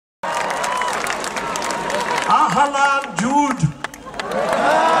Mahalan Jude.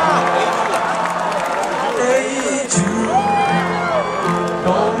 Hey Jude,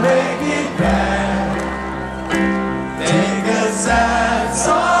 don't make it bad. Take a sad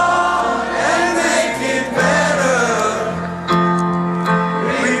song and make it better.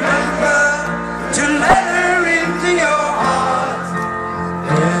 Remember to let her into your heart,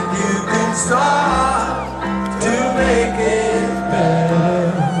 and you can start to make it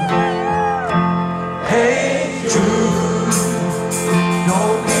better. Hey Jude,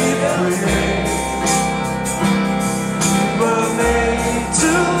 don't be afraid. We were made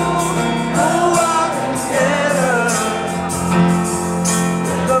to walk together.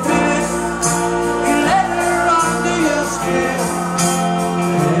 The minute you let her under your skin,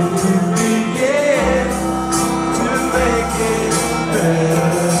 and you begin to make it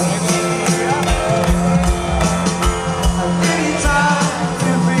better. Anytime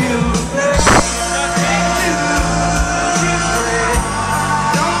you feel the pain,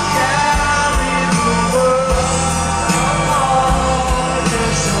 don't carry the world on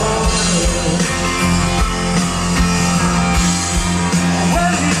your shoulders.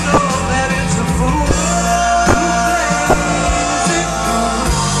 Well, you know that it's a fool who plays it cool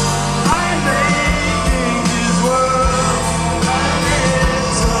by making his world a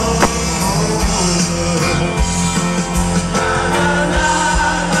little older.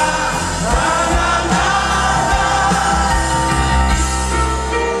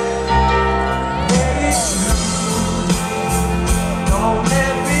 Hey Jude, don't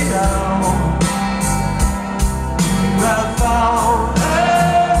let me down. You have found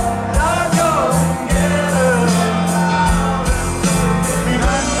her, now go and get her.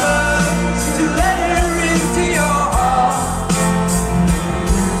 Remember to let her into your heart.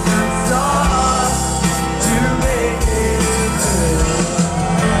 You can start to make it better.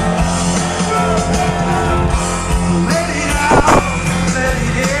 Let it out, let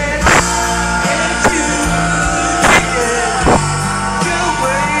it in. Hey Jude, yeah. You're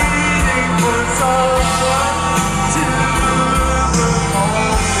waiting for someone to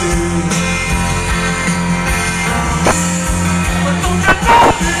hold you. But don't you know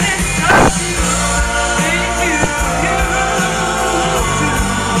that it's just you? Hey Jude, you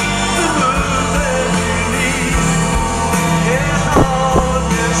the love that you need is on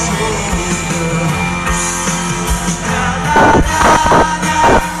your shoulder.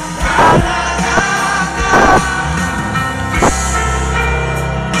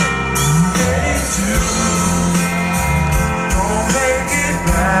 Hey Jude, don't make it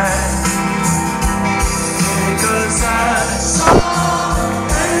bad. Take a sad song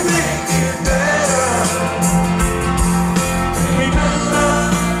and make it better. Remember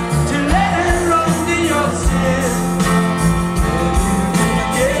to let her under your skin, and you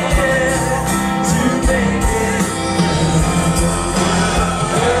begin to make it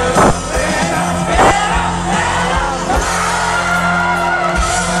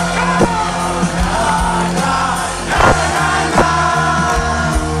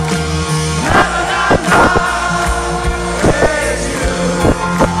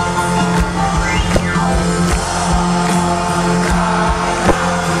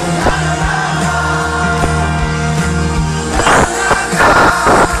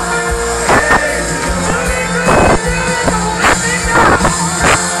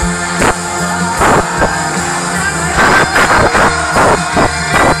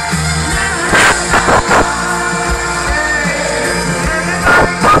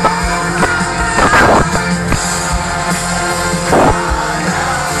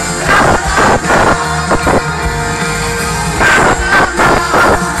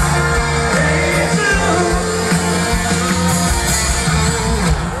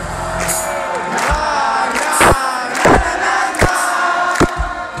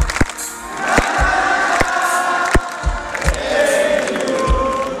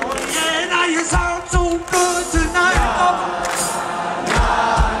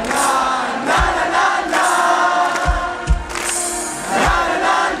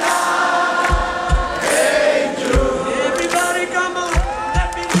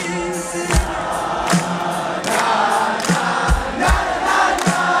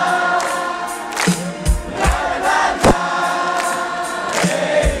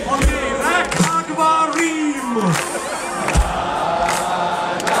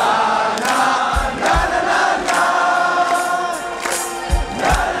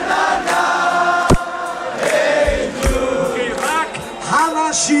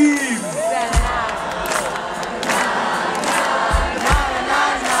She